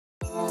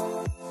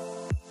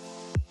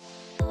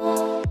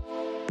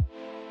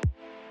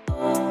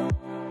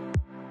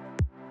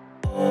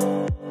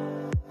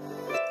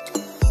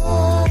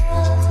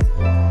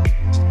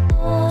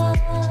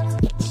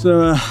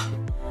So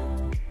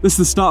this is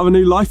the start of a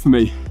new life for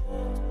me.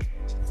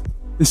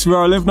 This is where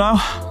I live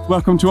now.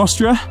 Welcome to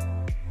Austria.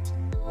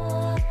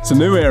 It's a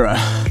new era.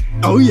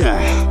 Oh yeah!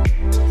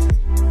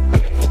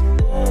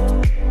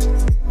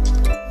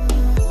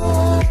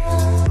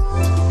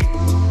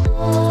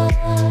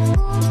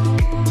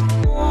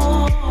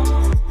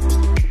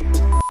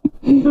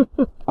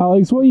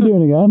 Alex, what are you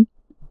doing again?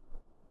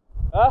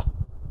 Huh?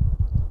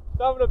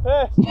 Just having a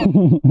piss.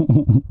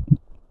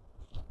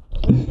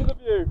 Look at the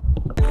view.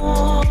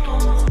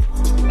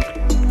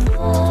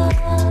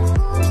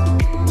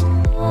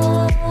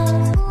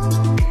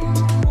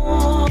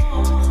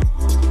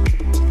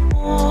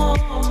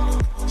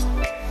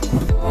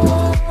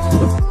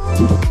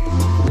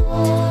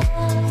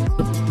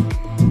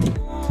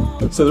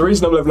 So the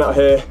reason I'm living out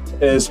here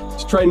is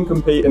to train and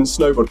compete in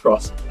snowboard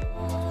cross.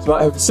 So I'm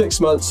out here for 6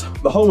 months,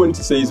 the whole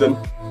winter season.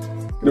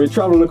 Going to be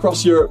travelling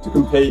across Europe to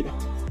compete,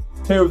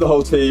 here with the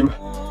whole team,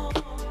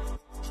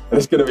 and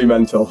it's going to be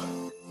mental.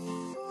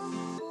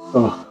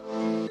 Oh.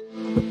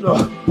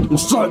 I'm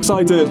so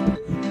excited!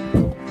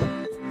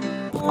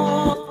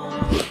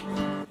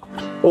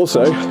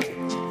 Also,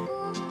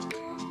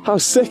 how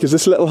sick is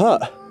this little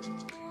hut?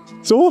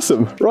 It's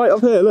awesome! Right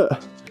up here, look!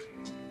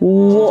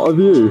 What a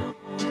view!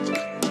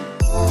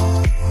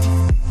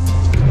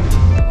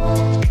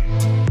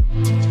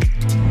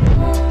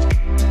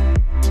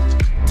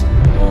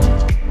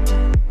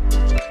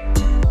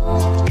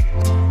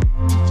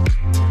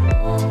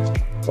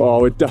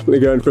 Oh, we're definitely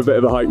going for a bit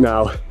of a hike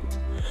now.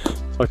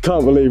 I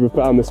can't believe we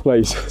found this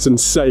place. It's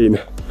insane.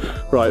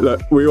 Right,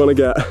 look, we want to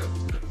get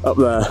up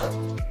there,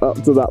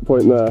 up to that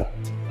point there.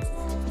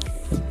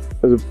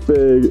 There's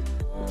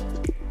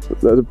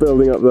a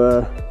building up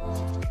there,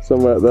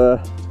 somewhere up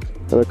there,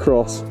 and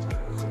across.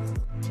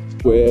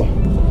 We're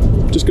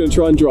just going to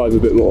try and drive a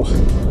bit more.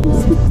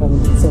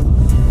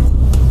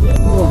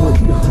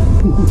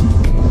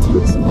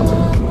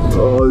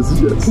 Oh, this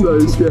is getting so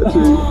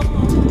sketchy.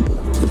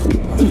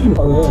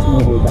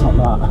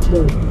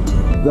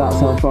 That's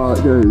how far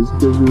it goes. It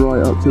goes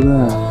right up to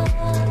there.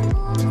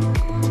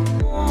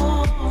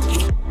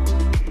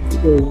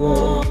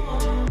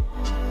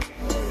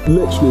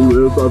 Literally,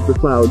 we're above the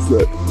clouds.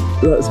 Look,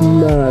 that's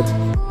mad.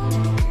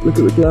 Look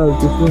at the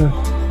clouds just there.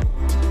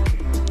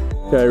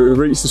 Okay, we've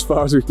reached as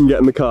far as we can get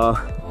in the car.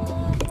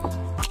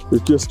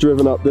 We've just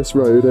driven up this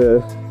road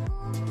here.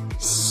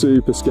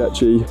 Super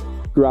sketchy,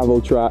 gravel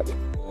track.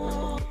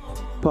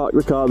 Park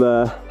the car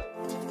there.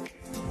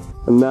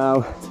 And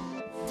now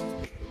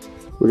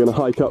we're going to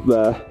hike up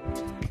there.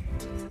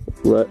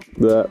 Right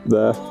there.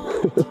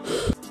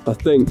 I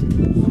think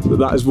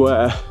that is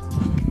where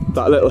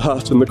that little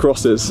hut and the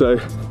cross is, so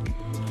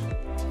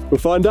we'll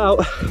find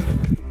out.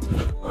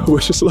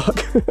 Wish us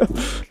luck.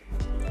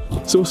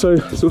 It's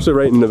also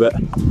raining a bit.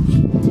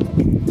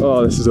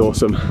 Oh, this is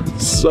awesome.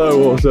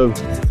 So awesome.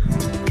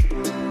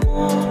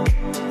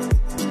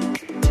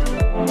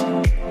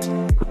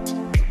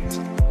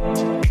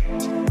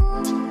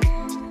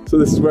 So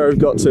this is where we've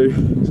got to.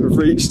 We've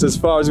reached as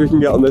far as we can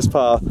get on this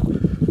path.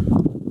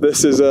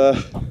 This is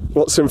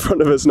what's in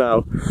front of us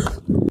now.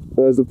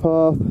 There's the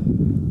path,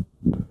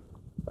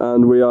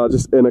 and we are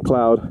just in a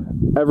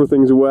cloud.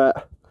 Everything's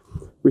wet.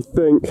 We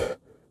think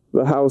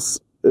the house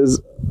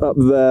is up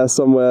there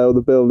somewhere, or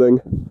the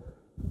building.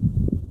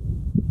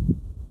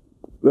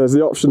 There's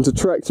the option to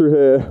trek through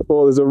here,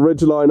 or there's a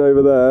ridge line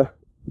over there,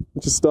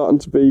 which is starting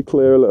to be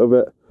clear a little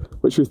bit,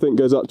 which we think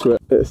goes up to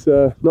it. It's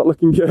not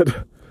looking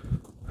good.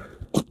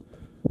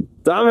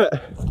 Damn it!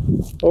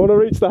 I want to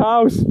reach the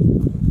house!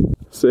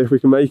 See if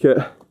we can make it.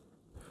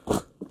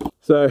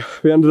 So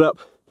we ended up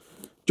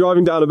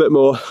driving down a bit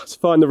more to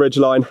find the ridge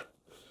line.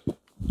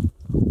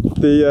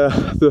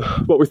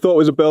 What we thought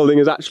was a building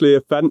is actually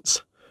a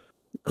fence.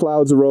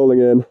 Clouds are rolling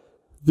in.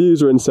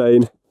 Views are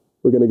insane.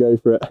 We're going to go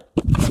for it.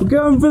 We're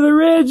going for the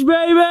ridge,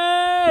 baby!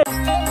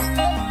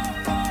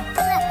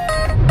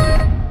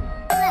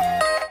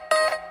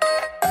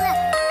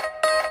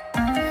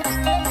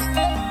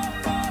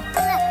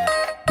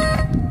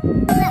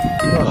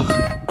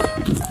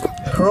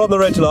 We're on the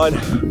ridge line,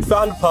 we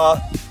found a path,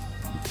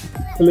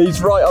 it leads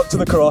right up to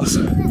the cross.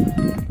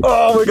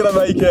 Oh, we're gonna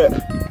make it!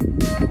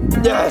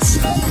 Yes!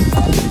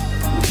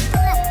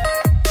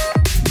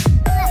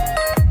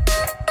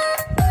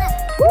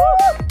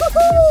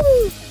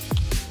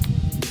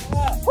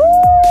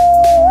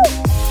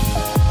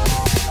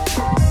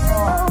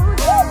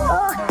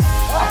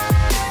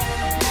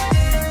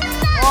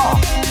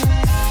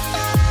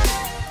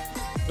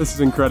 This is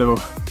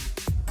incredible.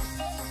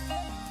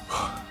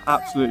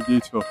 Absolutely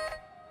beautiful.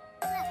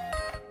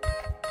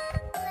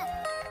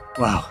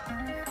 Wow.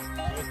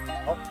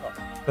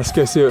 Let's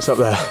go see what's up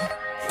there.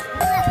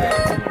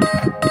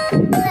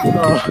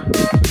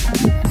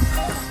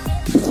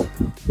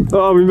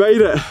 Oh, we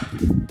made it.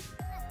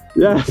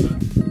 Yes.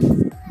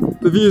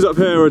 The views up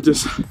here are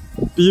just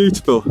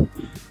beautiful.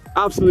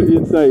 Absolutely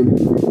insane.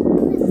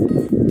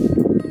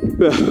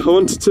 Yeah, I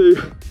wanted to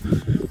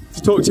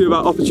talk to you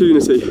about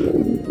opportunity.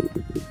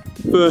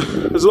 For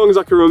as long as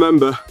I can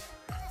remember,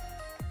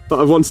 that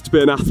I've wanted to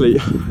be an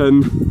athlete,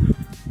 and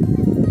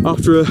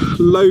after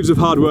loads of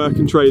hard work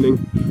and training,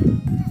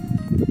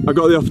 I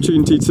got the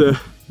opportunity to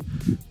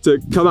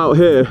come out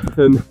here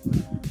and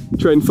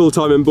train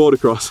full-time in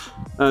boardercross.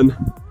 And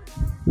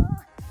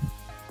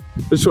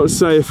I just want to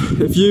say,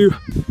 if you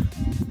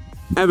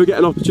ever get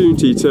an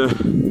opportunity to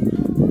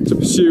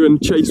pursue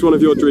and chase one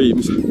of your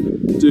dreams,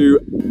 do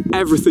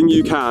everything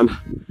you can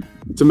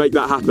to make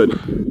that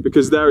happen,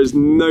 because there is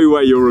no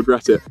way you'll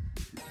regret it.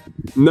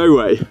 No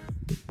way.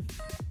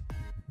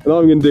 And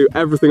I'm going to do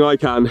everything I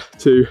can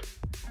to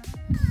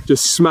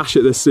just smash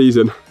it this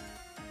season.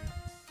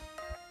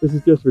 This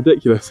is just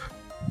ridiculous.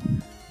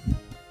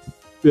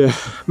 Yeah,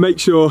 make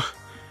sure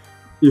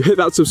you hit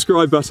that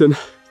subscribe button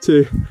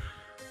to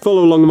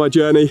follow along my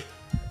journey.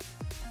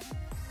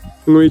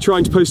 I'm going to be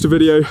trying to post a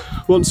video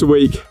once a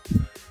week.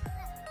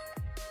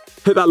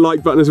 Hit that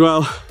like button as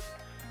well.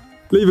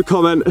 Leave a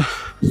comment.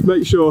 Just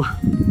make sure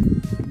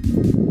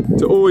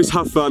to always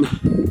have fun.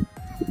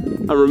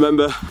 And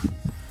remember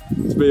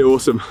to be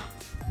awesome.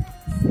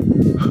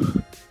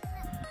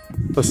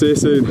 I'll see you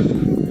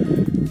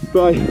soon.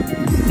 Bye.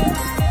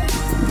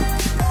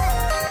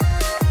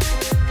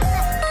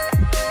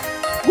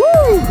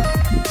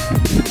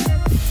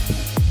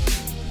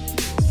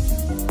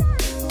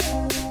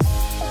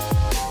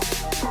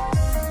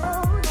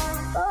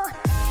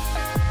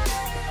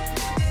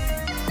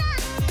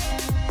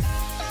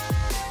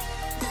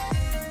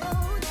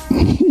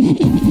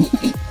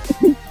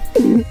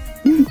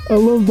 I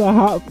love the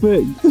hat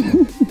fix.